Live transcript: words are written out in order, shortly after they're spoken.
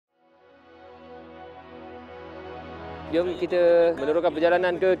Jom kita meneruskan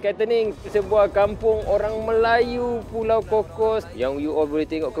perjalanan ke Katanning, sebuah kampung orang Melayu Pulau Kokos yang you all boleh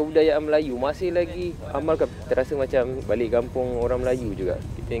tengok kebudayaan Melayu masih lagi amalkan. Terasa macam balik kampung orang Melayu juga.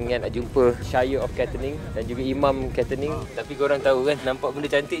 Kita ingat nak jumpa Shire of Katanning dan juga Imam Katanning. Tapi korang tahu kan, nampak benda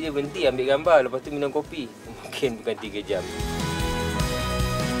cantik je berhenti ambil gambar, lepas tu minum kopi. Mungkin bukan 3 jam.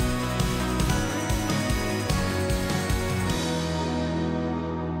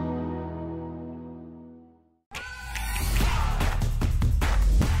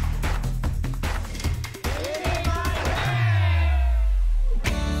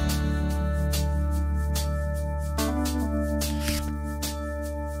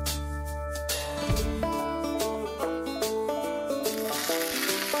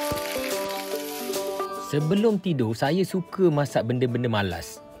 Sebelum tidur, saya suka masak benda-benda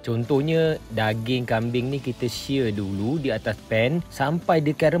malas. Contohnya, daging kambing ni kita sear dulu di atas pan sampai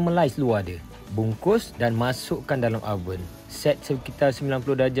dia caramelize luar dia. Bungkus dan masukkan dalam oven. Set sekitar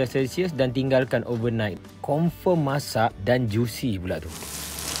 90 darjah Celsius dan tinggalkan overnight. Confirm masak dan juicy pula tu.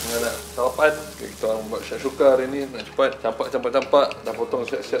 Nak sarapan, kita orang buat syak-syuka hari ni. Nak cepat, campak. Dah potong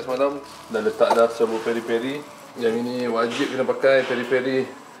siap-siap semalam. Dah letak dah sebuah peri-peri. Yang ini wajib kena pakai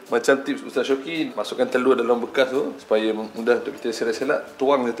peri-peri. Macam tips Ustaz Syoki, masukkan telur dalam bekas tu supaya mudah untuk kita selak-selak.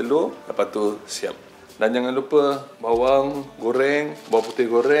 Tuang je telur, lepas tu siap. Dan jangan lupa bawang goreng, bawang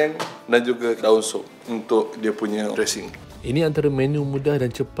putih goreng dan juga daun sop untuk dia punya dressing. Ini antara menu mudah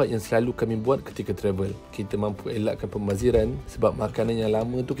dan cepat yang selalu kami buat ketika travel. Kita mampu elakkan pembaziran sebab makanan yang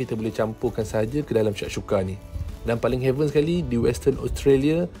lama tu kita boleh campurkan saja ke dalam syak-syuka ni. Dan paling heaven sekali, di Western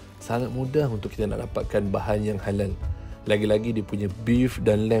Australia sangat mudah untuk kita nak dapatkan bahan yang halal. Lagi-lagi dia punya beef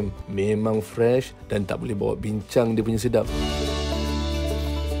dan lamb memang fresh dan tak boleh bawa bincang dia punya sedap.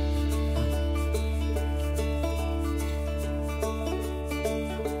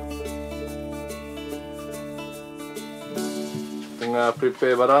 Tengah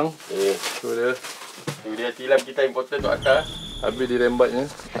prepare barang. Tu dia. Tu dia tilam kita important untuk akar. Habis dirembatnya.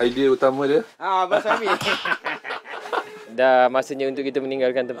 Idea utama dia. Abang Sami. Dah masanya untuk kita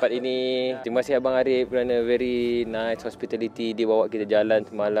meninggalkan tempat ini. Terima kasih Abang Arif kerana very nice hospitality. Dia bawa kita jalan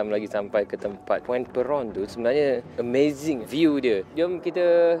semalam lagi sampai ke tempat Point Peron tu. Sebenarnya amazing view dia. Jom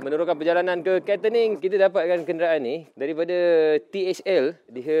kita meneruskan perjalanan ke Katanning. Kita dapatkan kenderaan ni daripada THL.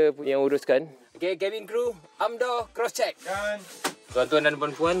 Dia yang uruskan. Okay, cabin crew, amdo cross check. Dan tuan-tuan dan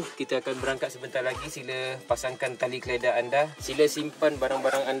puan-puan, kita akan berangkat sebentar lagi. Sila pasangkan tali keledar anda. Sila simpan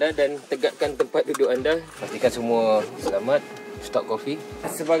barang-barang anda dan tegakkan tempat duduk anda. Pastikan semua selamat. Stop kopi.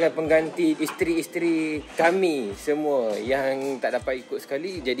 Sebagai pengganti isteri-isteri kami semua yang tak dapat ikut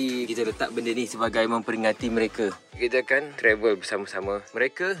sekali, jadi kita letak benda ni sebagai memperingati mereka. Kita akan travel bersama-sama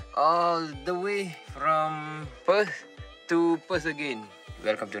mereka all the way from Perth to Perth again.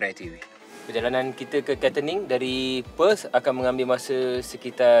 Welcome to Rai TV. Perjalanan kita ke Katanning dari Perth akan mengambil masa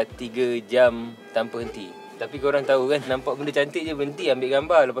sekitar 3 jam tanpa henti. Tapi korang tahu kan, nampak benda cantik je berhenti ambil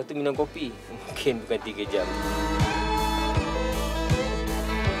gambar, lepas tu minum kopi. Mungkin bukan 3 jam.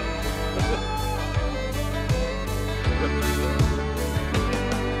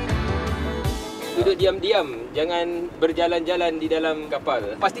 Duduk diam-diam, jangan berjalan-jalan di dalam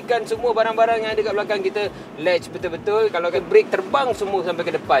kapal. Pastikan semua barang-barang yang ada kat belakang kita latch betul-betul. Kalau kan brake terbang semua sampai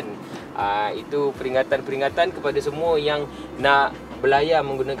ke depan. Itu peringatan-peringatan kepada semua yang nak berlayar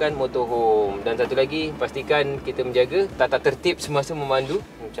menggunakan motorhome. Dan satu lagi, pastikan kita menjaga tata tertib semasa memandu.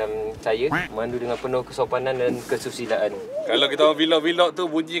 Macam saya, memandu dengan penuh kesopanan dan kesusilaan. Kalau kita orang vlog-vlog tu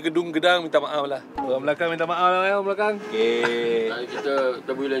bunyi gedung-gedang, minta maaf lah. Orang belakang minta maaf lah, orang belakang. Okay. Kita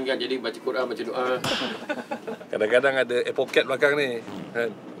dah boleh ingat jadi baca Quran, baca doa. Kadang-kadang ada pocket belakang ni.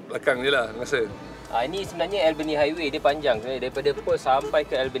 Belakang je lah, rasa. Ini sebenarnya Albany Highway. Dia panjang sebenarnya daripada Perth sampai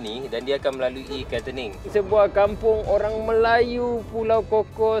ke Albany dan dia akan melalui Katanning. Sebuah kampung orang Melayu Pulau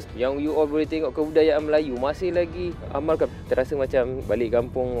Kokos yang you all boleh tengok kebudayaan Melayu masih lagi amalkan. Terasa macam balik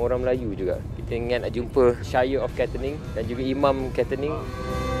kampung orang Melayu juga. Kita ingat nak jumpa Shire of Katanning dan juga Imam Katanning.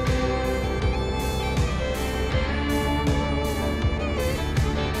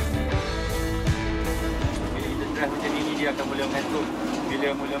 Bila kita drive macam ini, dia akan mula mengantuk. Bila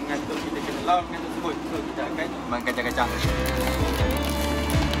mula mengantuk, kita kena lawan mengantuk tersebut. So, kita akan makan kacang-kacang.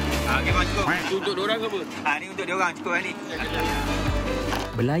 Okey, Mak, cukup. Untuk diorang ke apa? Ni untuk diorang, cukup ni.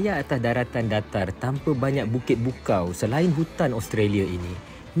 Berlayar atas daratan datar tanpa banyak bukit bukau selain hutan Australia ini,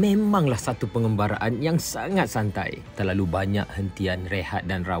 memanglah satu pengembaraan yang sangat santai. Terlalu banyak hentian rehat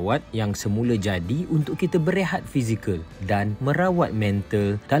dan rawat yang semula jadi untuk kita berehat fizikal dan merawat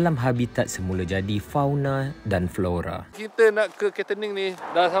mental dalam habitat semula jadi fauna dan flora. Kita nak ke Katanning ni,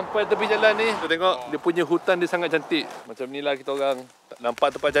 dah sampai tepi jalan ni. Kita tengok dia punya hutan dia sangat cantik. Macam inilah kita orang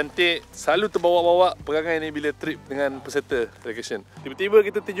nampak tempat cantik, selalu terbawa-bawa perangai ni bila trip dengan peserta vacation. Tiba-tiba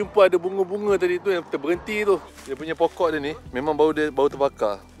kita terjumpa ada bunga-bunga tadi tu yang terberhenti tu. Dia punya pokok dia ni memang bau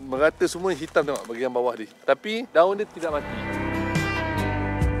terbakar. Merata semua hitam tengok bahagian bawah ni. Tapi daun dia tidak mati.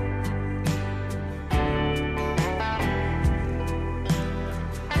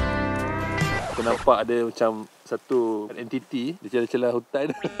 Aku nampak ada macam satu entiti di celah-celah hutan.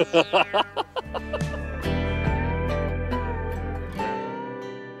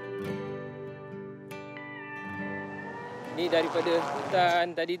 Ni daripada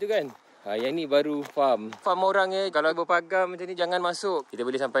hutan tadi tu kan. Yang ni baru farm. Farm orang kalau berpagar macam ni jangan masuk. Kita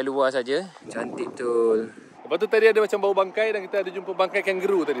boleh sampai luar saja. Cantik betul. Lepas tu tadi ada macam bau bangkai dan kita ada jumpa bangkai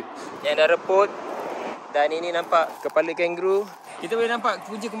kangaroo tadi. Yang dah reput. Dan ini nampak kepala kangaroo. Kita boleh nampak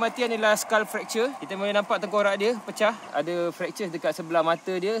punca kematian ialah skull fracture. Kita boleh nampak tengkorak dia pecah. Ada fracture dekat sebelah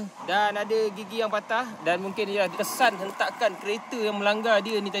mata dia. Dan ada gigi yang patah. Dan mungkin dia kesan hentakan kereta yang melanggar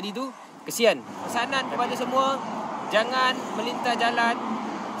dia ni tadi tu. Kesian. Pesanan kepada semua, jangan melintas jalan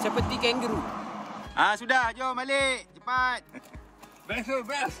seperti kangaroo. Sudah, jom balik. Cepat.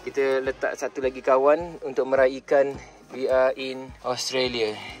 Best. Kita letak satu lagi kawan untuk meraihkan we are in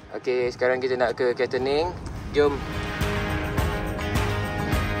Australia. Okey, sekarang kita nak ke Katanning. Jom.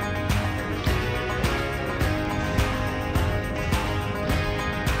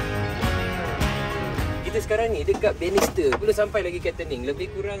 Kita sekarang ni dekat Bannister. Belum sampai lagi Katanning.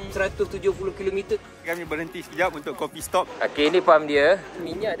 Lebih kurang 170 km. Kami berhenti sekejap untuk coffee stop. Okey, ni pam dia.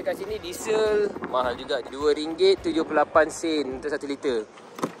 Minyak dekat sini diesel mahal juga. RM2.78 untuk 1 liter.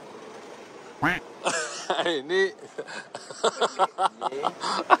 Ini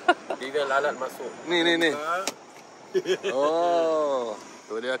Tinggal alat masuk. Ni. Oh,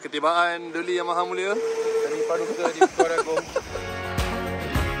 tu dia ketibaan Duli yang maha mulia. Tadi padu kita di Kurang.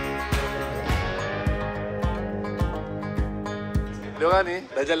 Dia orang ni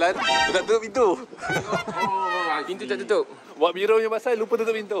dah jalan, dia tak tutup pintu. Pintu tak tutup. Buat biro punya pasal lupa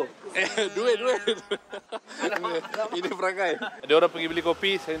tutup pintu. Duit. Ini perangai. Ada orang pergi beli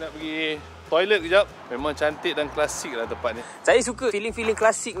kopi, saya nak pergi toilet kejap. Memang cantik dan klasik lah tempat ni. Saya suka feeling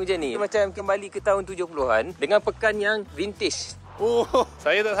klasik macam ni. Macam kembali ke tahun 70-an dengan pekan yang vintage. Oh,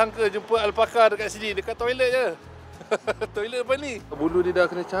 saya tak sangka jumpa alpaka dekat sini, dekat toilet je. Toilet apa ni? Bulu dia dah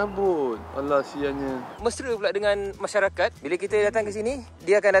kena cabut. Alah, siannya. Mesra pula dengan masyarakat. Bila kita datang ke sini,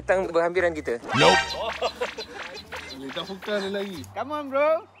 dia akan datang berhampiran kita. Nope. Tak bukan lagi. Come on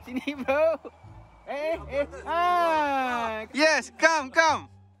bro. Sini bro. Yes, come.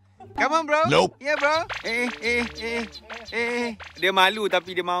 Come on bro. Nope. Yeah bro. Dia malu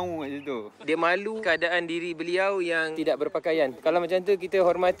tapi dia mahu kat situ. Dia malu keadaan diri beliau yang tidak berpakaian. Kalau macam tu, kita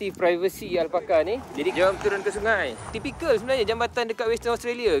hormati privasi alpaka ni. Jadi jom turun ke sungai. Tipikal sebenarnya jambatan dekat Western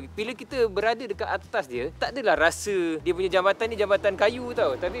Australia. Bila kita berada dekat atas dia, tak adalah rasa dia punya jambatan ni jambatan kayu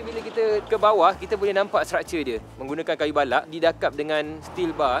tau. Tapi bila kita ke bawah, kita boleh nampak struktur dia. Menggunakan kayu balak, didakap dengan steel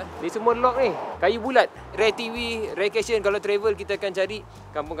bar. Ni semua lock ni. Kayu bulat. Rare TV, vacation kalau travel kita akan cari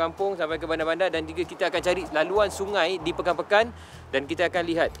kampung-kampung sampai ke bandar-bandar dan juga kita akan cari laluan sungai di pekan-pekan dan kita akan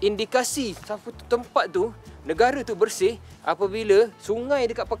lihat indikasi satu tempat tu, negara tu bersih apabila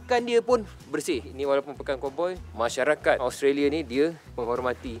sungai dekat pekan dia pun bersih. Ini walaupun Pekan Koboi, masyarakat Australia ni dia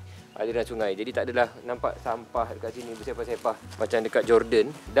menghormati aliran sungai. Jadi tak adalah nampak sampah dekat sini bersepah-sepah macam dekat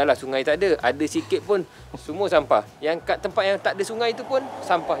Jordan. Dah lah sungai tak ada, ada sikit pun semua sampah. Yang kat tempat yang tak ada sungai tu pun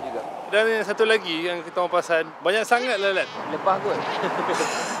sampah juga. Dan yang satu lagi yang kita orang perasan, banyak sangat lalat. Lepas kot.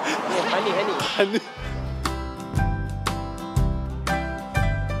 Ni honey.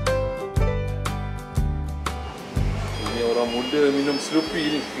 Ini orang muda minum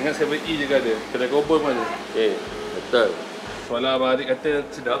Slurpee ni. Ingat 7E je ada. Kedai Koboi pun ada. Okay, betul. Soalan Abang Adik kata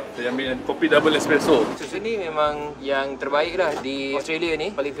sedap. Saya ambil kopi double espresso. Susu ni memang yang terbaik lah di Australia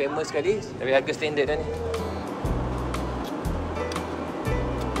ni. Paling famous sekali. Tapi harga standard kan ni.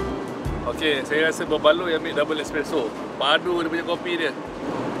 Okey, saya rasa berbaloi ambil double espresso. Padu dia punya kopi dia.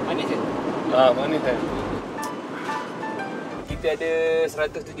 Manis je? Manis kan. Kita ada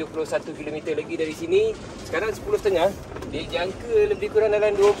 171 km lagi dari sini. Sekarang 10.30. Dia jangka lebih kurang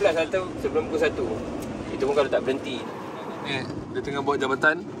dalam 12 atau sebelum pukul 1. Itu pun kalau tak berhenti. Dia tengah buat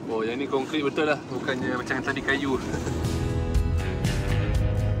jambatan. Oh, yang ni konkret betul lah. Bukannya macam yang tadi kayu.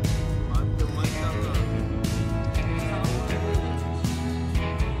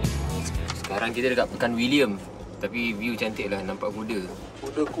 Sekarang kita dekat Pekan William. Tapi view cantik lah, nampak kuda.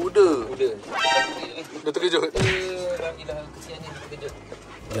 Kuda. Dah terkejut. Alhamdulillah, kesiannya terkejut.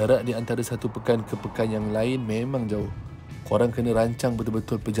 Jarak di antara satu pekan ke pekan yang lain memang jauh. Korang kena rancang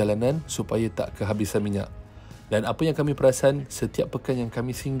betul-betul perjalanan supaya tak kehabisan minyak. Dan apa yang kami perasan, setiap pekan yang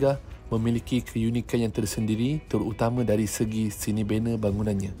kami singgah memiliki keunikan yang tersendiri, terutama dari segi seni bina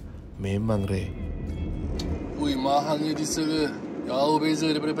bangunannya. Memang rare. Ui, mahalnya diesel ke. Jauh beza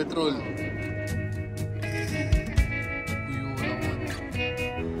daripada petrol.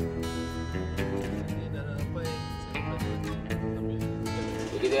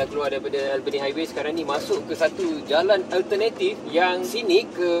 Kita dah keluar daripada Albany Highway, sekarang ni masuk ke satu jalan alternatif yang sini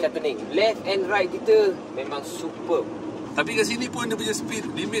ke Katanning. Left and right kita memang superb. Tapi kat sini pun dia punya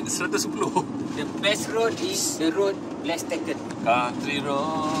speed limit 110. The best road is the road less taken. Country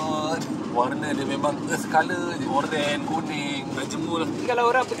road. Warna dia memang earth colour je. Oren, kuning, dah jemur. Kalau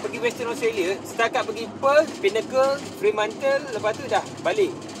orang pergi Western Australia, setakat pergi Perth, Pinnacle, Fremantle, lepas tu dah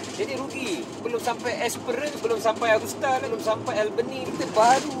balik. Jadi rugi. Belum sampai Esperance, belum sampai Augusta, belum sampai Albany. Kita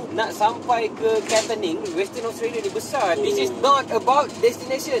baru nak sampai ke Katanning. Western Australia ni besar. This is not about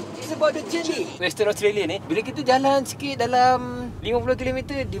destination. It's about the journey. Western Australia ni, bila kita jalan sikit dalam 50 km,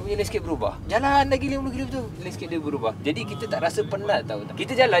 dia punya landscape berubah. Jalan lagi 50 km tu, landscape dia berubah. Jadi kita tak rasa penat tau.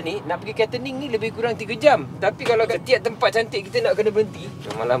 Kita jalan ni, nak pergi Katanning ni lebih kurang 3 jam. Tapi kalau kat tiap tempat cantik kita nak kena berhenti,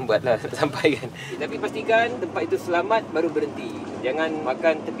 memang lambat lah sampai kan. Tapi pastikan tempat itu selamat baru berhenti. Jangan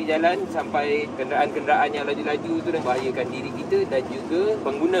makan tepi jalan sampai kenderaan-kenderaan yang laju-laju tu dah bahayakan diri kita dan juga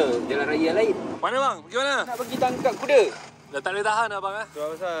pengguna jalan raya yang lain. Mana bang? Pergi mana? Nak pergi tangkap kuda. Dah tak boleh tahan abang eh? Tu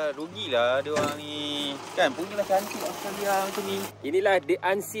pasal rugilah dia orang ni. Kan punyalah cantik Australia macam ni. Inilah the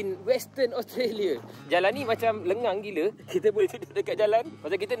unseen Western Australia. Jalan ni macam lengang gila. Kita boleh duduk dekat jalan.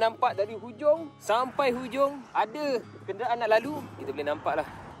 Pasal kita nampak dari hujung sampai hujung ada kenderaan nak lalu, kita boleh nampak lah.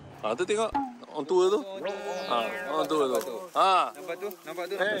 Ha, tu tengok. Orang tua tu. Ha, orang tua tu. Ha. Nampak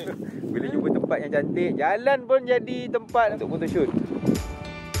tu. Hey. Bila jumpa tempat yang cantik, jalan pun jadi tempat untuk photoshoot.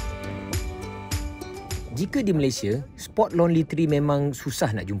 Jika di Malaysia, spot lonely tree memang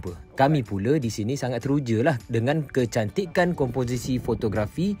susah nak jumpa. Kami pula di sini sangat teruja lah dengan kecantikan komposisi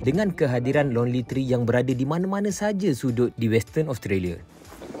fotografi dengan kehadiran lonely tree yang berada di mana-mana saja sudut di Western Australia.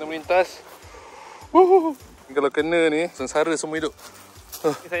 Kena melintas. Kalau kena ni, sengsara semua hidup.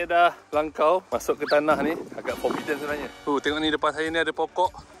 Saya dah langkau masuk ke tanah ni. Agak forbidden sebenarnya. Tengok ni depan saya ni ada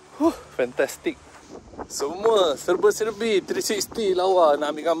pokok. Fantastic. Semua serba-serbi 360 lawa. Nak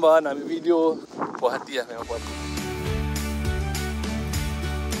ambil gambar, nak ambil video. Puas hati lah, memang puas hati.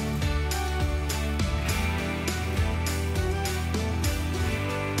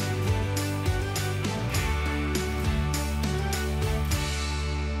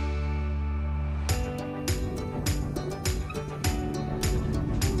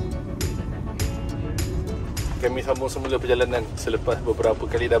 Kami sambung semula perjalanan selepas beberapa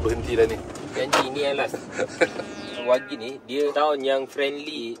kali dah berhenti dah ni. Janji ni yang last. Wagi ni, dia tahun yang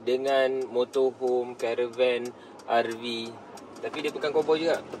friendly dengan motorhome, caravan, RV. Tapi dia Pekan Koboi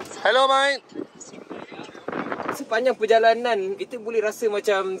juga. Hello mate. Sepanjang perjalanan, kita boleh rasa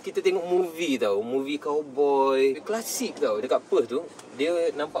macam kita tengok movie tau. Movie cowboy. Klasik tau. Dekat Perth tu,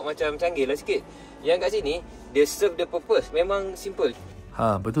 dia nampak macam canggih lah sikit. Yang kat sini, dia serve the purpose. Memang simple.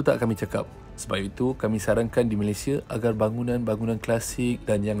 Ha, betul tak kami cakap? Sebab itu kami sarankan di Malaysia agar bangunan-bangunan klasik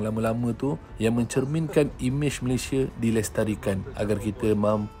dan yang lama-lama tu yang mencerminkan imej Malaysia dilestarikan agar kita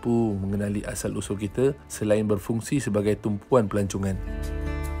mampu mengenali asal-usul kita selain berfungsi sebagai tumpuan pelancongan.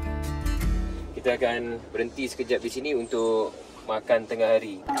 Kita akan berhenti sekejap di sini untuk makan tengah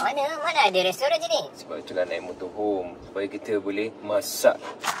hari. Mana ada restoran je ni? Sebab itulah naik motorhome supaya kita boleh masak.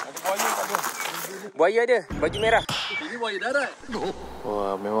 Ada buaya tak ada? Buaya ada, baju merah. Ini buaya darat.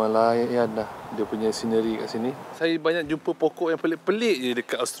 Wah, memang layan dah dia punya scenery kat sini. Saya banyak jumpa pokok yang pelik-pelik je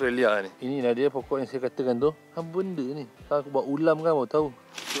dekat Australia ni. Inilah dia pokok yang saya katakan tu. Apa benda ni? Kalau aku buat ulam kan mau tahu.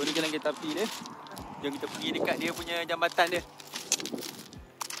 So ni jalan kereta api dia. Jom kita pergi dekat dia punya jambatan dia.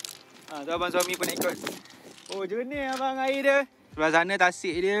 Ha, tu abang suami pun nak ikut. Oh, jernih abang air dia. Sebelah sana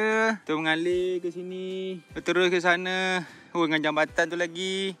tasik dia. Tu mengalir ke sini. Terus ke sana. Oh, dengan jambatan tu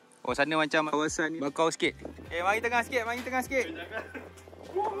lagi. Oh, sana macam kawasan ni bakau sikit. Mari tengah sikit, mari tengah sikit.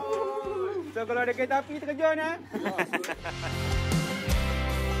 So, kalau ada kereta api terkejut ya.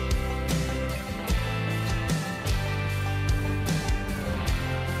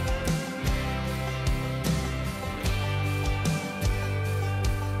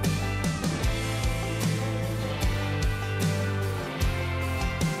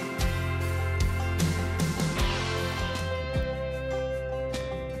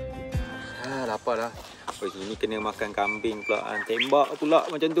 Lapar dah. Oh, ini kena makan kambing pula. Tembak pula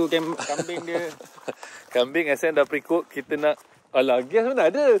macam tu kambing dia. Kambing SN dah pre-cook. Kita nak... Alah, gas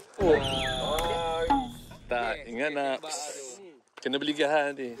mana ada? Oh. Tak, ingat nak... Kena beli gas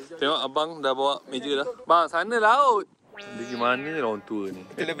nanti. Tengok abang dah bawa meja dah. Bang, sana laut. Dia gimana orang tua ni?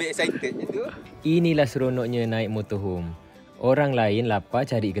 Kita lebih excited je tu. Inilah seronoknya naik motorhome. Orang lain lapar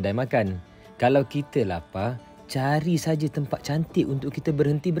cari kedai makan. Kalau kita lapar, cari saja tempat cantik untuk kita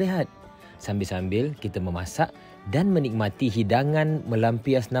berhenti berehat. Sambil-sambil kita memasak dan menikmati hidangan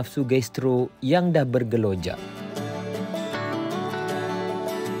melampias nafsu gastro yang dah bergelojak.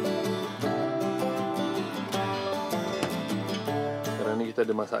 Sekarang ni kita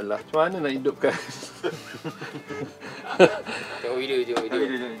ada masalah. Macam mana nak hidupkan? Tengok video je.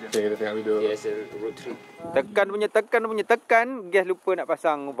 Okay, kita tengok video. Yes, road trip. Tekan. Gas lupa nak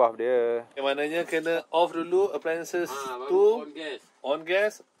pasang valve dia. Yang maknanya kena off dulu appliances tu. On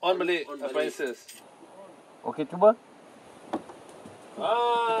gas. On balik appliances. Okey, cuba.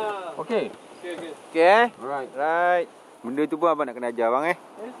 Okay. Okay. Right. Benda tu pun abang nak kena ajar abang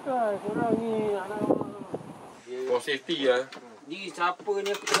Korang ni anak. For safety lah. Ni siapa ni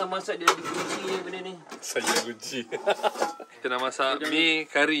aku tengah masak dia lagi kunci ni benda ni. Saya kunci. Kita nak masak mi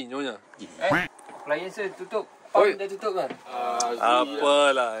kari nyonya. Appliance tutup. Pam dah tutup kan?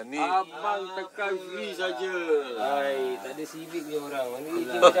 Apalah ni. Abang tekan free saja. Hai, tak ada civic punya orang.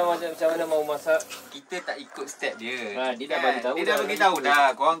 Ni macam mana mau masak? Kita tak ikut step dia. Dia dah bagi tahu. Dia dah bagi tahu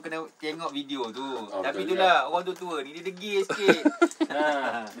dah. Korang kena tengok video tu. Tapi itulah orang tua ni dia degil sikit.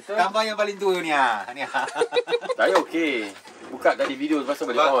 Betul. Gambar yang paling tua ni Ni Saya okey. Buka tadi video lepas tu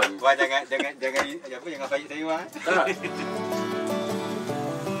balik on. Tuan jangan baik saya bang. Tak.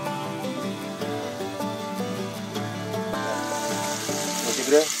 Macam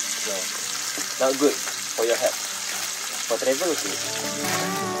dia? No. Not good for your health. For travel okay.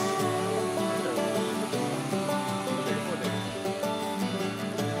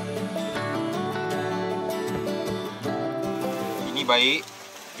 Ini baik.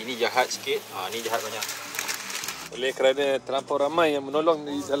 Ini jahat sikit. Ini jahat banyak. Oleh kerana terlampau ramai yang menolong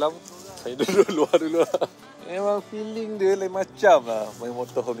di dalam, saya duduk luar dulu. Memang feeling dia lain macam lah main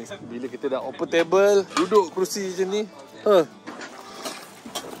motor ni. Bila kita dah open table, duduk kerusi macam ni.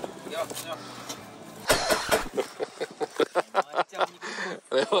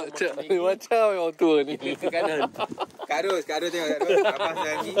 Macam orang tua ni. Kak Ros tengok Abang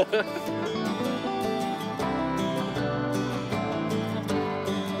sedang ni.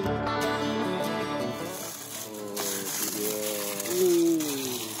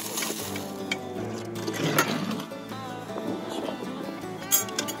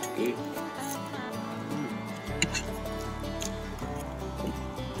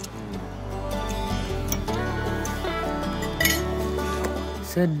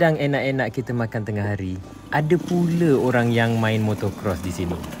 Sedang enak-enak kita makan tengah hari, ada pula orang yang main motocross di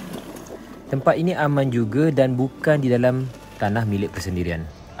sini. Tempat ini aman juga dan bukan di dalam tanah milik persendirian.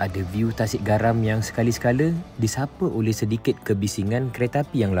 Ada view tasik garam yang sekali-sekala disapa oleh sedikit kebisingan kereta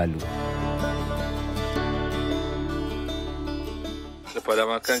api yang lalu. Lepas dah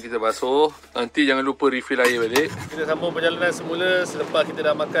makan kita basuh. Nanti jangan lupa refill air balik. Kita sambung perjalanan semula selepas kita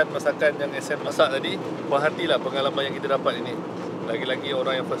dah makan masakan yang SN masak tadi. Puas hatilah pengalaman yang kita dapat ini. Lagi-lagi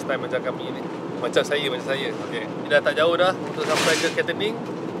orang yang first time macam kami ni. Macam saya. Okay. Kita dah tak jauh dah untuk sampai ke Katanning.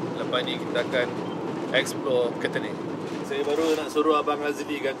 Lepas ni kita akan explore Katanning. Saya baru nak suruh Abang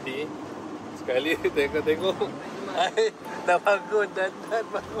Azli ganti. Sekali tengok-tengok. Dah bangun, dandan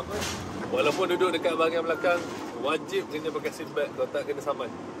bangun. Walaupun duduk dekat bahagian belakang, wajib kena pakai seat belt. Kalau tak kena saman.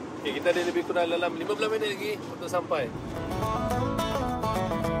 Okay, kita ada lebih kurang dalam 15 minit lagi untuk sampai.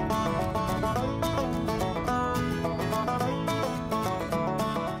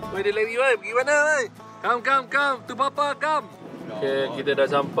 Dia lari, pergi mana? Come. Tu papa, come. Okay, kita dah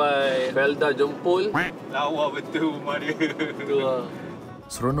sampai. Felda jempol. Lawa betul rumah dia.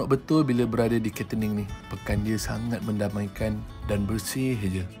 Seronok betul bila berada di Katanning ni. Pekan dia sangat mendamaikan dan bersih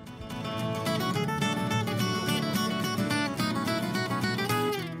je.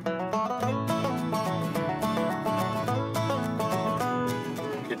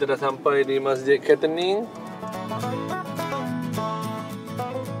 Kita dah sampai di Masjid Katanning.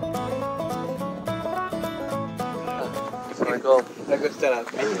 Assalamualaikum. Waalaikumsalam.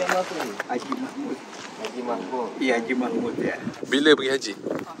 Haji Mahmud. Ya, Haji Mahmud ya. Bila pergi haji?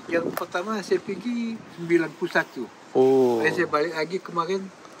 Yang pertama saya pergi 91. Oh. Saya balik lagi kemarin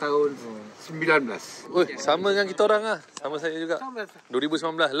tahun 19. Oh, sama dengan kita orang lah. Sama saya juga.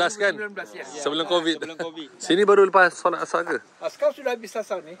 2019 last kan? 2019 ya. Sebelum Covid. Sini baru lepas solat asar ke? Sekarang sudah habis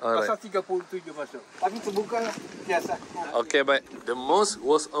asal ni. Alright. Pasal 37 masuk. Tapi terbuka lah biasa. Okay, baik. The mosque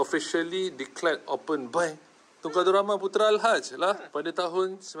was officially declared open by Tunggal Dorama Putra Al-Haj lah pada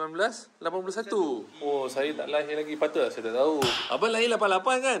tahun 1981. Oh, saya tak lahir lagi. Patutlah saya tak tahu. Abang lahir 88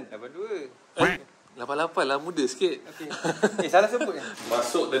 kan? 82. 88 lah, muda sikit. Okay. Salah sebut kan?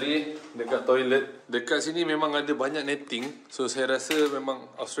 Masuk tadi dekat toilet. Dekat sini memang ada banyak netting. So saya rasa memang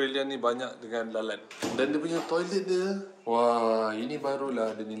Australia ni banyak dengan lalat. Dan dia punya toilet dia, wah, ini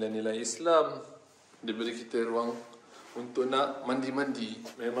barulah ada nilai-nilai Islam. Dia beri kita ruang untuk nak mandi-mandi.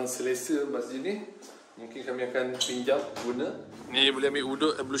 Memang selesa masjid ni. Mungkin kami akan pinjam guna. Ni boleh ambil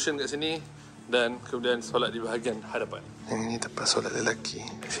wuduk ablution kat sini. Dan kemudian solat di bahagian hadapan. Yang ini tempat solat lelaki.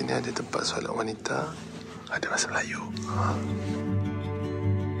 Di sini ada tempat solat wanita. Ada bahasa Melayu.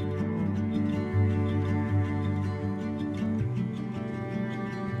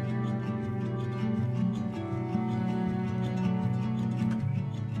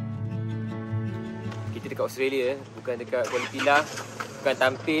 Kita dekat Australia, bukan dekat Kuala Pilah, bukan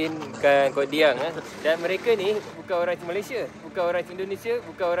Tampin, bukan Kodiang. Dan mereka ni bukan orang Malaysia, bukan orang Indonesia,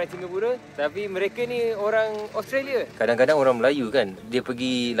 bukan orang Singapura, tapi mereka ni orang Australia. Kadang-kadang orang Melayu kan, dia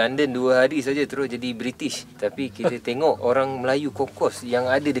pergi London 2 hari saja terus jadi British. Tapi kita tengok orang Melayu kokos yang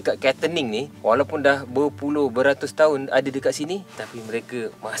ada dekat Katanning ni, walaupun dah berpuluh, beratus tahun ada dekat sini, tapi mereka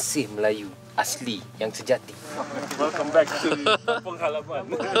masih Melayu asli yang sejati. Welcome back to Kampung Halaman.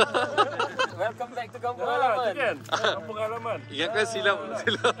 Welcome back to Kampung Halaman. Kan? Kampung Halaman. Ingatkan silap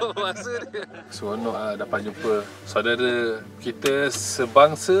masa dia. Seronok lah dapat jumpa saudara kita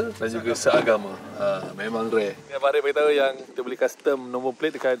sebangsa dan juga seagama. Memang rare. Abang Arif beritahu yang kita boleh custom nombor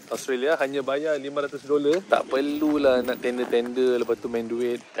plate dekat Australia hanya bayar $500. Tak perlulah nak tender-tender lepas tu main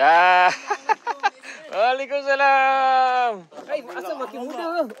duit. Waalaikumsalam. Hai, asal makin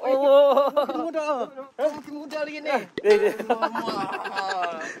muda. Oh, makin muda. Makin muda lagi ni.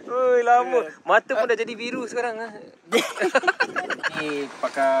 Oi, lama. Mata pun dah jadi biru sekarang. Ni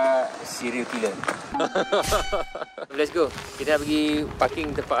pakai serial killer. Let's go. Kita nak pergi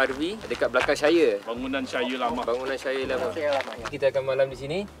parking tempat RV dekat belakang Shire. Bangunan Shire lama. Bangunan Shire lama. Kita akan malam di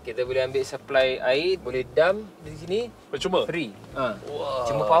sini. Kita boleh ambil supply air, boleh dam di sini. Percuma? Free. Wow.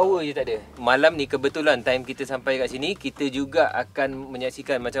 Cuma power je tak ada. Malam ni kebetulan time kita sampai kat sini, kita juga akan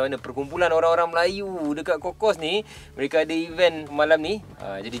menyaksikan macam mana perkumpulan orang-orang Melayu dekat Kokos ni. Mereka ada event malam ni.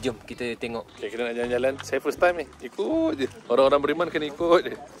 Jadi jom kita tengok. Okay, kita nak jalan-jalan. Saya first time ni. Ikut je. Orang-orang beriman kena ikut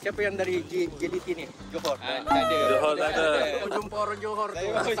je. Siapa yang dari JDT ni? Johor? Tak ada. Johor tak ada. Jumpa orang Johor tu.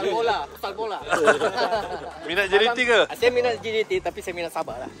 Pasal bola. Minat JDT ke? Saya minat JDT tapi saya minat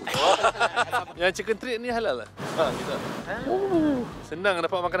Sabah lah. Yang chicken treat ni halal lah? Kita. Senang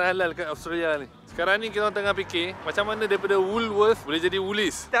dapat makanan halal kat Australia ni. Sekarang ni kita tengah fikir macam mana daripada Woolworth boleh jadi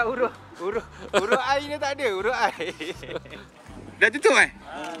Woolies. Tak urut air ni tak ada. Urut air. Dah tutup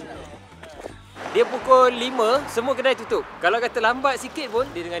Dia pukul 5, semua kedai tutup. Kalau kata lambat sikit pun,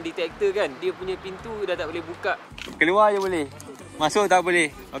 dia dengan detektor kan, dia punya pintu dah tak boleh buka. Keluar je boleh. Masuk tak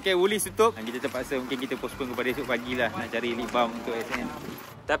boleh. Okey, Woolies tutup. Kita terpaksa mungkin kita postpone kepada esok pagi lah nak cari lip balm untuk SN.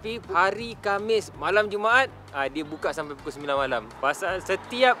 Tapi hari Khamis malam Jumaat, dia buka sampai pukul 9 malam. Pasal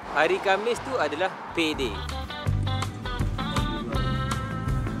setiap hari Khamis tu adalah payday.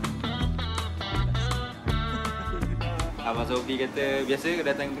 Abang Sofi kata biasa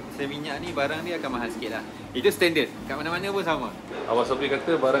datang kedai minyak ni barang dia akan mahal sikit lah. Itu standard. Kat mana-mana pun sama. Abang Sofi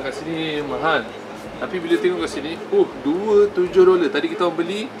kata barang kat sini mahal. Tapi bila tengok kat sini, $2.7. Tadi kita orang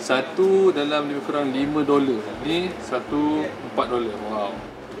beli satu dalam lebih kurang $5. Ni satu $4. Wow.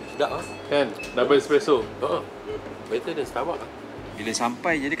 Sedap ah. Kan? Double espresso. Better than Starbucks. Bila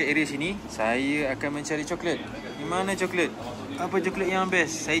sampai je dekat area sini, saya akan mencari coklat. Di mana coklat? Apa coklat yang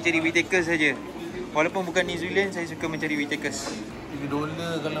best? Saya cari Whitakers saja. Walaupun bukan New Zealand, saya suka mencari Whitakers.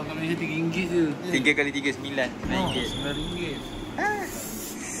 $3 kalau kat Malaysia RM3 je. 3 kali 3 9. RM9.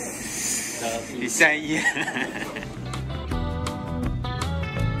 Di saya.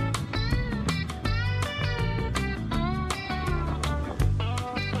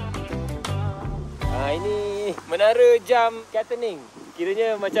 Ini menara jam Katanning.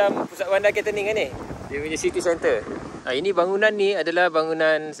 Kiranya macam pusat bandar Katanning kan ni. Dia punya city centre. Ini bangunan ni adalah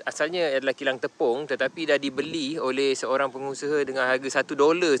bangunan asalnya adalah kilang tepung, tetapi dah dibeli oleh seorang pengusaha dengan harga $1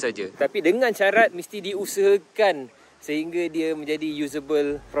 saja. Tapi dengan syarat mesti diusahakan sehingga dia menjadi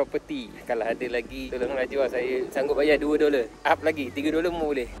usable property. Kalau ada lagi, tolonglah jual. Saya sanggup bayar $2. Up lagi, $3 pun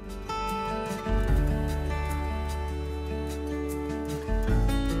boleh.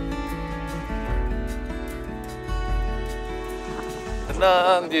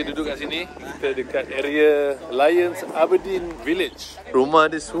 Senang je duduk kat sini. Kita dekat area Layan Village. Rumah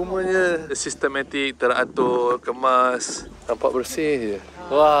dia semuanya sistematik, teratur, kemas. Nampak bersih je.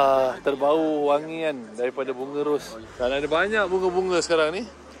 Wah, terbau wangian daripada bunga ros. Dan ada banyak bunga-bunga sekarang ni.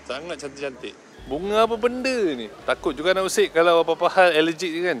 Sangat cantik-cantik. Bunga apa benda ni? Takut juga nak usik kalau apa-apa hal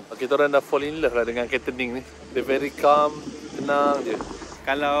allergic je kan. Kita orang dah fall in love lah dengan Katanning ni. Dia very calm, tenang je.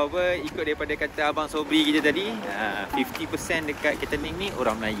 Kalau apa ikut daripada kata Abang Sobri kita tadi, 50% dekat Katanning ni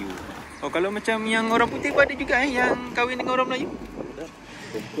orang Melayu. Oh, kalau macam yang orang putih pun ada juga yang kahwin dengan orang Melayu.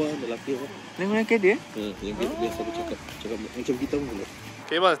 Perempuan, lelaki apa? Lelaki ada? Yang biasa aku cakap macam kita pun.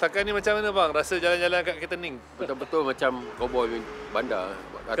 Okay bang, setakat ni macam mana bang? Rasa jalan-jalan kat Katanning? Betul-betul macam cowboy bandar.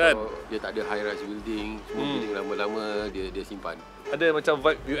 Kan? Atau dia tak ada high rise building, semua building lama-lama dia simpan. Ada macam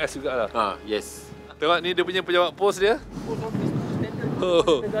vibe US jugalah. Yes. Tengok ni dia punya pejabat pos dia.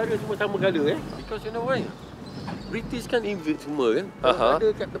 Negara semua sama gala Because you know why? British kan invade semua kan.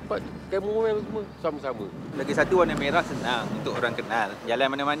 Ada kat tempat Commonwealth semua sama-sama. Lagi satu warna merah senang untuk orang kenal. Jalan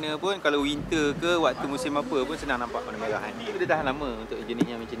mana-mana pun kalau winter ke waktu musim apa pun senang nampak warna merah kan. Dia dah lama untuk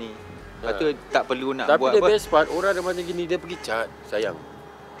jenisnya macam ni. Lepas tu tak perlu nak buat Tapi apa. the best part, orang ada macam gini dia pergi cat. Sayang.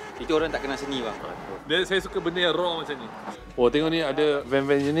 Itu orang tak kenal seni bang. Saya suka benda yang raw macam ni. Oh tengok ni ada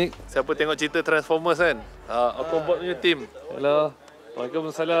van-van unik. Siapa tengok cerita Transformers kan? Aku buat punya team. Hello.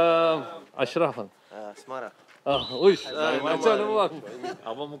 Waalaikumsalam. Ashraf bang. Semara. Uish, macam nama bang.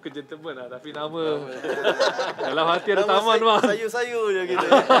 Abang muka gentleman lah, tapi nama dalam hati ada taman bang. Sayu-sayu je gitu.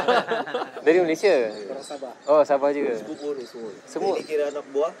 Dari Malaysia? Orang Sabah. Oh, Sabah juga. Sepupu ni semua. Semua? Ini kira anak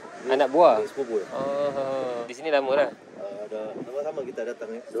buah. Anak buah? Sepupu. Di sini lama dah? Ada sama-sama kita datang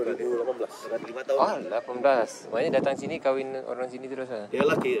 2018. Dah 5 tahun. 18. Maknanya datang sini kahwin orang sini terus lah? Dia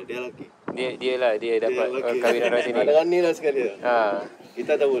lelaki. Dia dapat kahwin orang sini. Dengan ni lah sekali.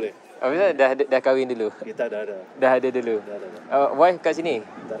 Kita tak boleh. Dah kahwin dulu? Kita dah ada. Dah ada dulu? Dah ada. Wife kat sini?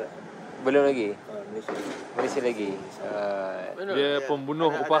 Tak ada. Belum lagi? Malaysia lagi? Dia pembunuh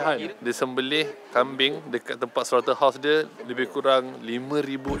upahan. Dia sembelih kambing dekat tempat slaughterhouse dia lebih kurang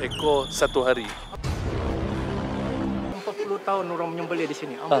 5,000 ekor satu hari. 40 tahun orang menyembelih di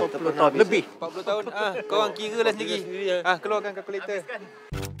sini. 40 tahun lebih. 40 tahun. Kau orang kira lah sendiri. Keluarkan kalkulator.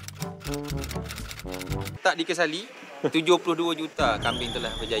 Tak dikesali, 72 juta kambing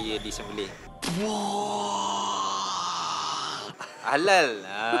telah berjaya disembelih. Halal.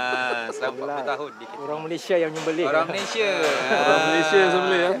 Selama 40 tahun dikesali. Orang Malaysia yang menyembelih. Orang Malaysia. Orang Malaysia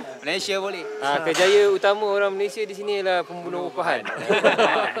sembelih ya. Malaysia boleh. Kejaya utama orang Malaysia di sini ialah pembunuh upahan.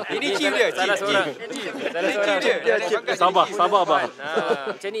 Ini chief dia. Salah seorang. Sabar bang.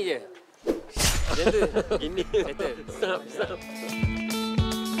 Macam ni je. Macam tu. Ini. Settle.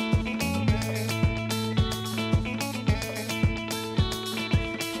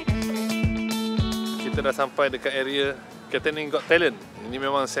 Kita dah sampai dekat area Katanning Got Talent. Ini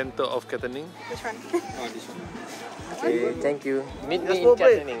memang center of Katanning. Okay, thank you. Meet me in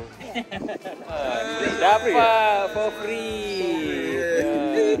Katanning. Dapat for free.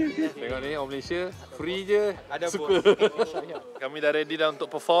 Tengok ni orang Malaysia free je. Ada suka. Kami dah ready dah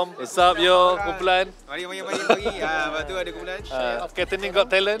untuk perform. What's up yo, kumpulan? Mari. Lepas tu ada kumpulan. Katanning Got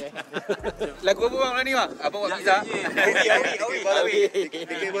Talent. Lagu apa bang ni bang? Abang buat pizza.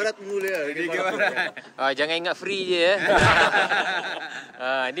 DK Barat mula. DK Barat. Jangan ingat free je ya.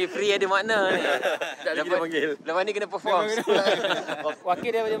 Ni free ada makna ni. Lepas ni kena perform. Wakil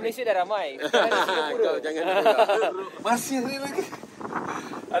daripada Malaysia dah ramai. Kau jangan Masih ni lagi.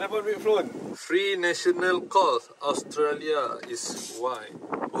 Ada pun big flown. Free national cause Australia is why.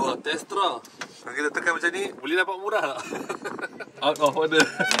 Wah, Testra. Kalau kita tekan macam ni, boleh dapat murah tak? Out of order.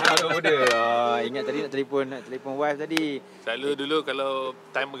 Ingat tadi nak telefon wife tadi. Selalu dulu kalau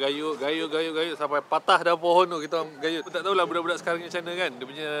time bergayut, gayut sampai patah dah pohon tu kita orang gayut. Tak tahulah budak-budak sekarang macam mana kan. Dia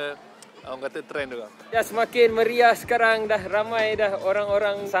punya orang kata trend tu kan. Dah semakin meriah sekarang, dah ramai dah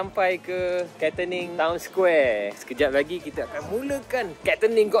orang-orang sampai ke Katanning Town Square. Sekejap lagi kita akan mulakan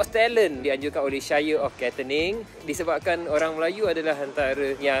Katanning Got Talent, dianjurkan oleh Shire of Katanning. Disebabkan orang Melayu adalah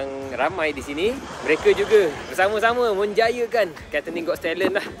antara yang ramai di sini, mereka juga bersama-sama menjayakan Katanning Got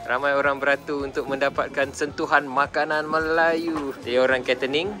Talent lah. Ramai orang beratur untuk mendapatkan sentuhan makanan Melayu. Jadi orang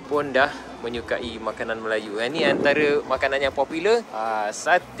Katanning pun dah menyukai makanan Melayu. Ini antara makanan yang popular,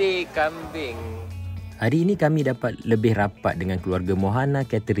 sate kambing. Hari ini kami dapat lebih rapat dengan keluarga Mohana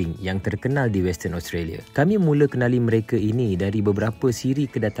Catering yang terkenal di Western Australia. Kami mula kenali mereka ini dari beberapa siri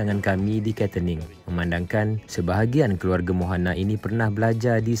kedatangan kami di Katanning. Memandangkan sebahagian keluarga Mohana ini pernah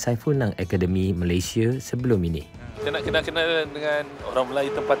belajar di Saifunang Academy Malaysia sebelum ini. Kita nak kenal dengan orang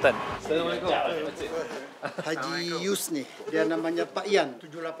Melayu tempatan. Assalamualaikum. Haji Yus ni. Dia namanya Pak Yan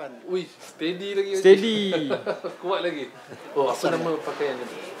 78. Ui, steady lagi. Kuat lagi. Oh, apa nama pakaian ni?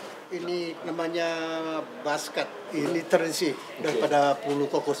 Ini namanya basket. Ini tradisi daripada Pulau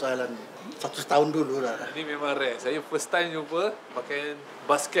Kokos Island. 100 tahun dulu lah. Ini memang rare. Saya first time jumpa pakaian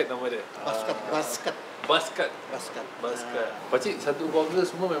basket nama dia. Basket. Pakcik, satu keluarga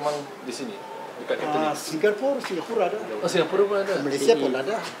semua memang di sini? dekat Cantonese? Singapura ada. Oh, Singapura pun ada. Malaysia pun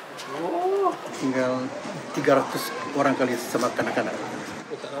ada. Oh, tinggal 300 orang kali sama kanak-kanak.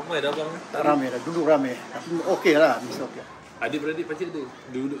 Oh, tak ramai dah bang. Tak ramai dah, dulu ramai. Okey lah, bisa okey. Adik-beradik pakcik ada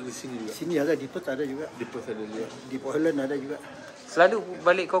duduk di sini juga? Sini ada, di Perth ada juga. Di Perth ada juga. Di Port Highland ada juga. Selalu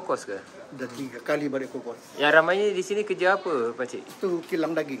balik kokos ke? Dah 3 kali balik kokos. Yang ramainya di sini kerja apa, pakcik? Itu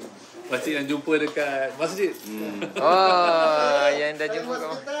kilang daging. Pakcik yang jumpa dekat masjid. Oh, yang dah jumpa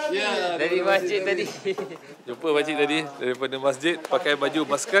kau. Ya, Dari masjid tadi. Jumpa pakcik tadi daripada masjid pakai baju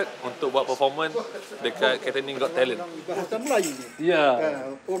maskat untuk buat performance dekat Katanning Got Talent. Bahasa Melayu ni. Ya.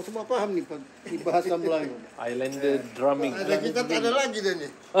 Orang semua faham ni bahasa Melayu. Islander drumming. Ada kita tak ada lagi dah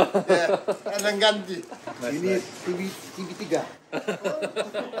ni. Ya, ada yang ganti. Ini TV3.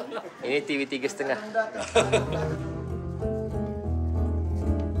 Ini TV 3.5.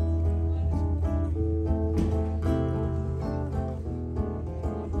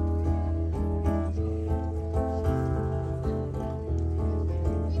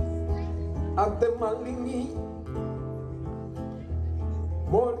 Ate malingi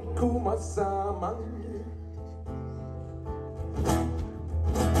Moriku masamangi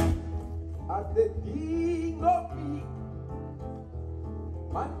Ate di ngopi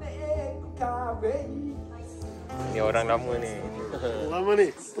Mane ku kabei. Ni orang lama ni. Lama ni.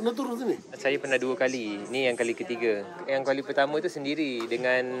 Pernah turun sini? Saya pernah 2 kali. Ni yang kali ketiga. Yang kali pertama tu sendiri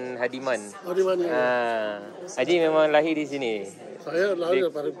dengan Hadiman. Hadiman ni. Haji memang lahir di sini. Saya lahir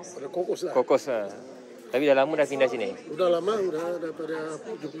pada Kokos lah. Kokos lah. Tapi dah lama dah pindah sini. Udah lama, udah daripada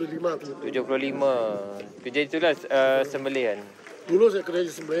 75 tu. 75. Kerja itulah sembelihan. Dulu saya kerja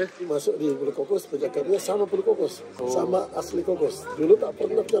sembelih, masuk di Pulau Kokos, penjagaannya sama Pulau Kokos, sama asli Kokos. Dulu tak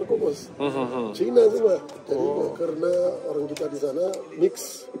pernah bicara Kokos, Cina semua. Jadi karena orang kita di sana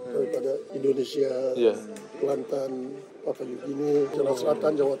mix daripada Indonesia, Kelantan, Papua New Guinea, Jawa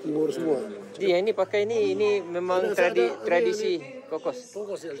Selatan, Jawa Timur semua. Jadi yang ini pakai ini memang tradisi Kokos.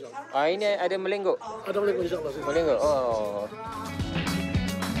 Kokos ya. Ini ada melenggok. Ada melenggok insyaAllah. Melenggok. Oh.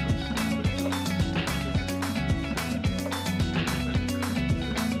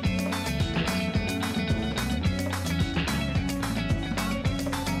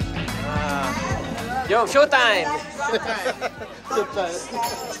 Jom, showtime!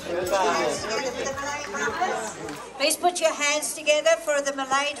 Please put your hands together for the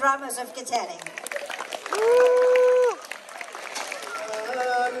Malay drummers of Katanning.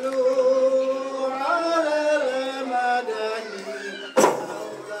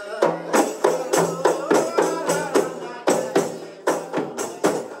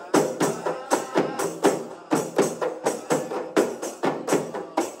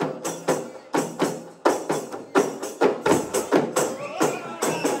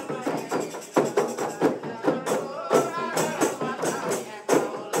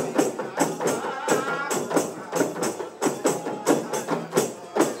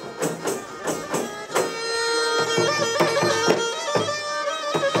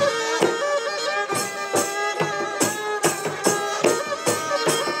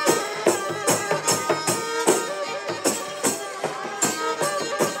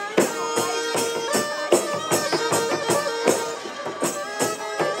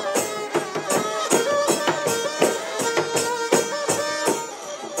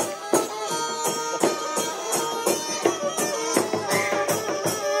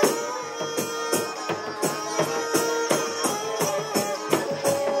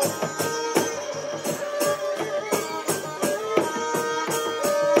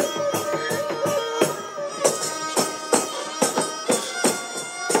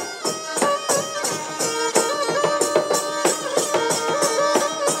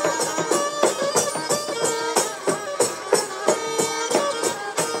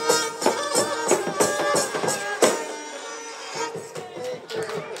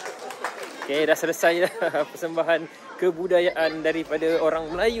 Dah selesai dah persembahan kebudayaan daripada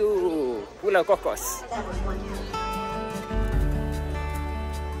orang Melayu Pulau Kokos.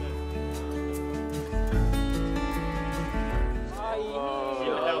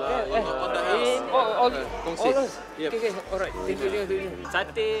 Kongsi. Okay, alright.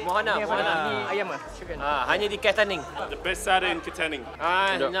 Sate Mohana. Ayam ah. Hanya di Katanning. The best sate in Katanning.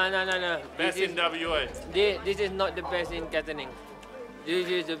 No. Best in WA. This is not the best in Katanning. This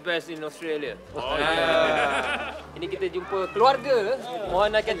is the best in Australia. Oh, yeah. Ini kita jumpa keluarga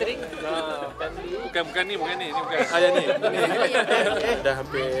Mohana Catering. Bukan ni bukan. Ni. Dah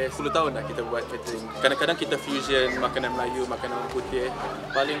hampir 10 tahun dah kita buat catering. Kadang-kadang kita fusion makanan Melayu, makanan putih.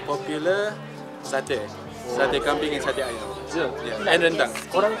 Paling popular sate. Sate kambing dan sate ayam. And rendang.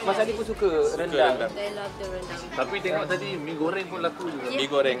 Orang Mas Ali pun suka rendang. Tapi tengok tadi mi goreng pun laku juga.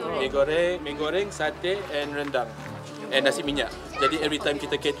 Mi goreng, sate and rendang. And nasi minyak. Jadi every time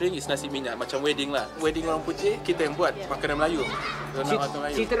kita catering is nasi minyak. Macam wedding lah. Wedding orang putih, kita yang buat makanan Melayu.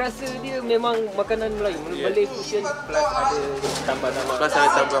 Cita rasa dia memang makanan Melayu. Malay fusion plus ada tambah-tambah. Plus ada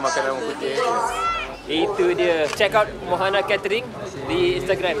tambah makanan orang putih. Itu dia. Check out Mohana Catering di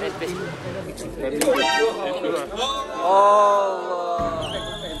Instagram dan Facebook.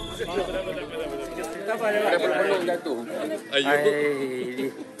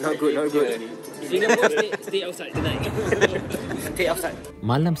 Not good. Stay outside tonight. Stay outside.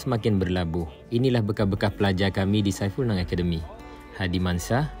 Malam semakin berlabuh. Inilah bekas-bekas pelajar kami di Saiful Nang Academy. Hadi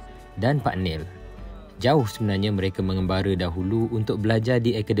Mansah dan Pak Nel. Jauh sebenarnya mereka mengembara dahulu untuk belajar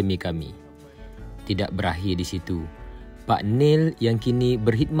di akademi kami. Tidak berakhir di situ. Pak Nel yang kini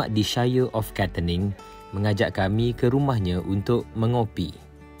berkhidmat di Shire of Katanning mengajak kami ke rumahnya untuk mengopi.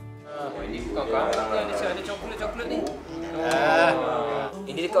 Ini bukan kampung ni, ada coklat-coklat ni.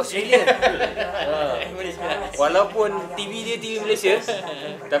 Ini dekat Australia. Walaupun TV dia TV Malaysia,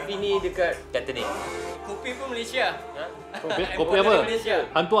 tapi ni dekat Katanning. Kopi pun Malaysia. Kopi apa?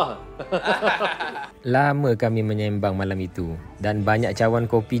 Hantuah. Lama kami menyembang malam itu dan banyak cawan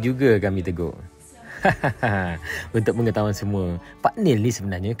kopi juga kami tegur. Untuk pengetahuan semua, Pak Nel ni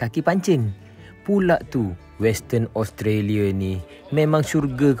sebenarnya kaki pancing. Pula tu, Western Australia ni memang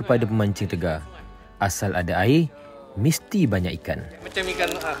syurga kepada pemancing tegar. Asal ada air, mesti banyak ikan. Macam ikan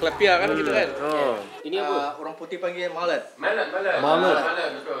kelapia kan gitu kan. Ini apa? Orang putih panggil malet. Malet.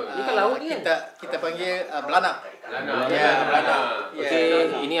 Betul. Ini kan laut ni. Kita panggil belanak. Ya, belanak.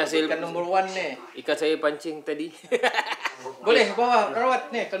 Okey, ini hasil ikan nombor 1 ni. Ikan saya pancing tadi. Boleh bawa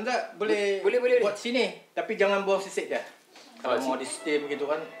rawat ni. Kalau tak boleh buat sini. Tapi jangan buang sisik dia. Kalau mau di steam gitu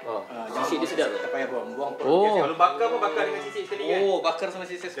kan. Sisik dia sedap. Tak payah buang. Kalau bakar pun bakar dengan sisik sekali kan. Bakar sama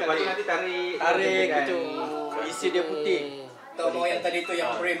sisik sekali. Nanti tarik gitu. Isi dia putih. Atau mau yang tadi tu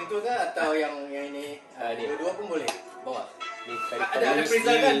yang frame tu ke atau yang ini. Dua-dua pun boleh bawa. Ada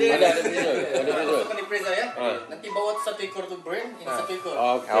freezer kan dia? Ada freezer. Bukan di freezer ya. Nanti bawa 1 ekor tu brain, ini 1 ekor.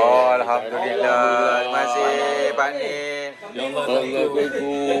 Okey. Alhamdulillah. Terima kasih Pak Nil. Ya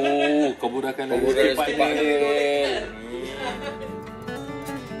Allah, kau mudahkan rezeki Pak Nil.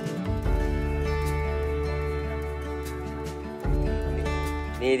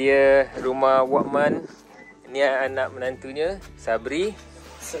 Ni dia rumah Wakman. Ni anak menantunya, Sabri.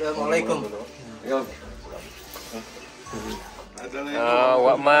 Assalamualaikum.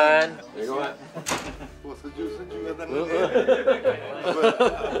 Wakman. Sejuk kata ni.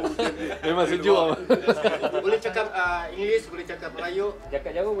 Memang sejuk. Boleh cakap English, boleh cakap Melayu.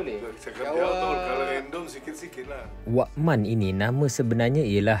 Cakap Jawa boleh? Cakap Jawa kalau Indon sikit-sikit lah. Wakman ini nama sebenarnya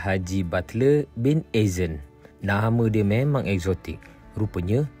ialah Haji Butler bin Ezen. Nama dia memang eksotik.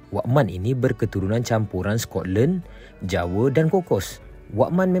 Rupanya, Wakman ini berketurunan campuran Scotland, Jawa dan Kokos.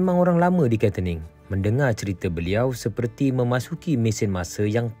 Wakman memang orang lama di Katanning. Mendengar cerita beliau seperti memasuki mesin masa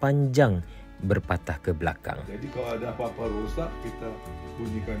yang panjang berpatah ke belakang. Jadi kalau ada apa-apa rosak, kita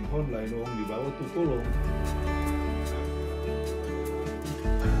bunyikan horn, lain orang di bawah tu tolong.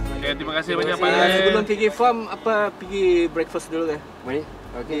 Okay, terima kasih banyak Pak Nil. Sebelum pergi farm, pergi breakfast dulu ke? Boleh?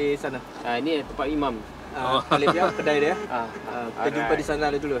 Okey, sana. Ini tempat imam. Khalid dia, kedai dia. Kita jumpa di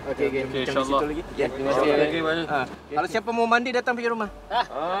sana dulu. Okey, insya-Allah. Ya, terima kasih. Kalau siapa mau mandi datang pergi rumah.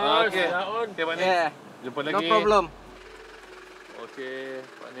 Okey. Okey, Pak Nil. Jumpa lagi. No problem. Okey,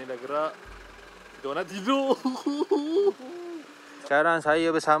 Pak Nil dah gerak. Kita nak tidur. Sekarang saya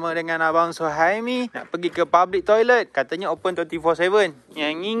bersama dengan Abang Suhaimi nak pergi ke public toilet. Katanya open 24/7.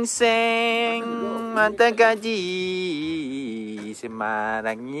 Yang ngingseng mata gaji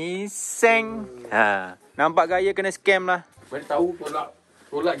Semarang ngiseng. Nampak gaya kena scam lah. Mana tahu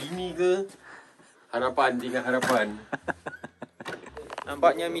tolak gini ke? Harapan dengan harapan.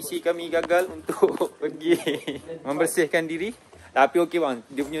 Nampaknya misi kami gagal untuk pergi membersihkan diri. Tapi okey bang,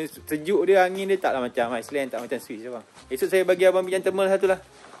 dia punya sejuk dia, angin dia taklah macam Iceland, tak macam Swiss bang. Esok saya bagi abang pinjam thermal satu lah.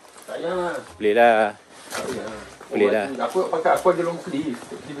 Sayang. Boleh lah. Boleh lah. Apa pakai apa je long sleeve?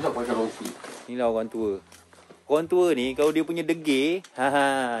 Dia bisa pakai long sleeve. Inilah orang tua. Orang tua ni kalau dia punya degil,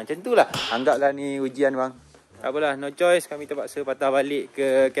 macam tu lah. Anggaplah ni ujian bang. Tak apalah, no choice, kami terpaksa patah balik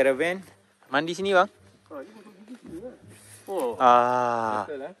ke caravan. Mandi sini bang.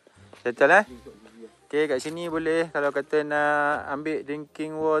 Settle lah. Okay, kat sini boleh kalau kata nak ambil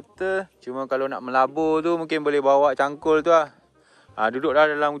drinking water. Cuma kalau nak melabur tu mungkin boleh bawa cangkul tu lah.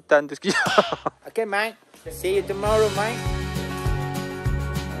 Duduklah dalam hutan tu sekejap. Okay, Mike. See you tomorrow, Mike.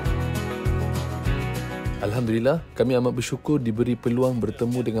 Alhamdulillah, kami amat bersyukur diberi peluang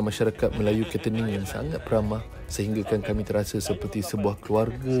bertemu dengan masyarakat Melayu Katanning yang sangat ramah sehinggakan kami terasa seperti sebuah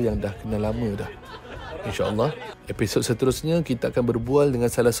keluarga yang dah kenal lama dah. InsyaAllah, episod seterusnya kita akan berbual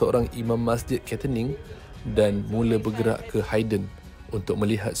dengan salah seorang imam masjid Katanning dan mula bergerak ke Hayden untuk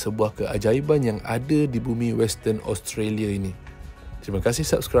melihat sebuah keajaiban yang ada di bumi Western Australia ini. Terima kasih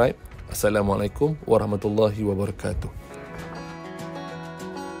subscribe. Assalamualaikum warahmatullahi wabarakatuh.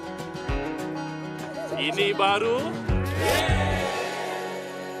 Ini baru.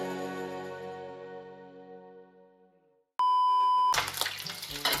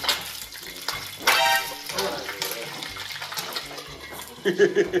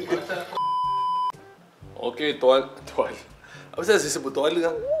 Okey, tuan. Apa saya sebut tuan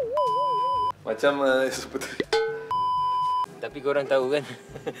lah? Macam seperti. Tapi korang tahu kan,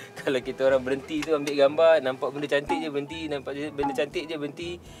 kalau kita orang berhenti tu ambil gambar, nampak benda cantik je berhenti, nampak benda cantik je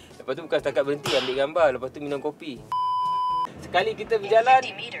berhenti. Lepas tu bukan setakat berhenti ambil gambar, lepas tu minum kopi. Sekali kita berjalan.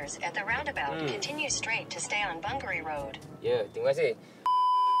 Ya, terima kasih.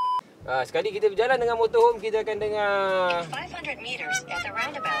 Sekali kita berjalan dengan motorhome, kita akan dengar 500 meters at the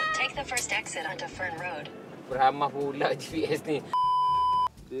roundabout, take the first exit onto Fern Road. Beramah pula GPS ni.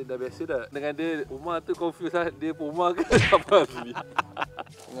 Dia dah biasa dah. Dengan dia, Umar tu confuse lah. Dia pun Umar ke apa ni?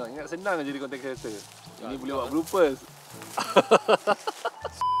 Ingat senang je jadi content creator. Ini boleh buat bloopers.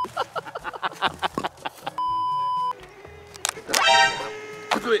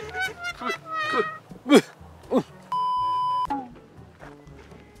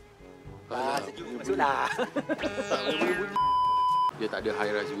 Sejuk masuklah. Dia tak ada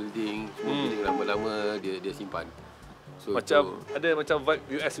high rise building. Semua building lama-lama dia simpan. So, macam ada macam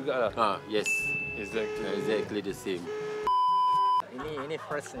vibe US jugalah. Yes. Exactly the same. Ini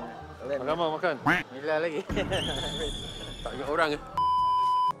first ni. Agak-agak makan. Bila lagi. Tak ingat orang ke?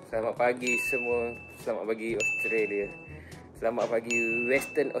 Selamat pagi semua. Selamat pagi Australia. Selamat pagi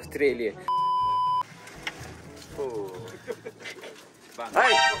Western Australia. Oh. Bang.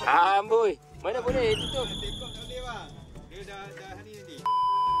 Hai, amboi. Mana boleh tutup? Tekok tak boleh bang. Dia dah hari nanti.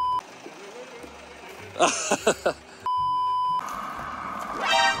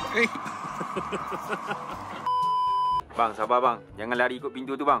 Bang, sabar bang. Jangan lari ikut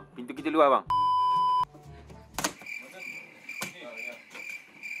pintu tu bang. Pintu kita luar bang.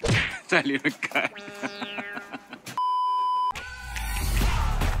 Tali dekat.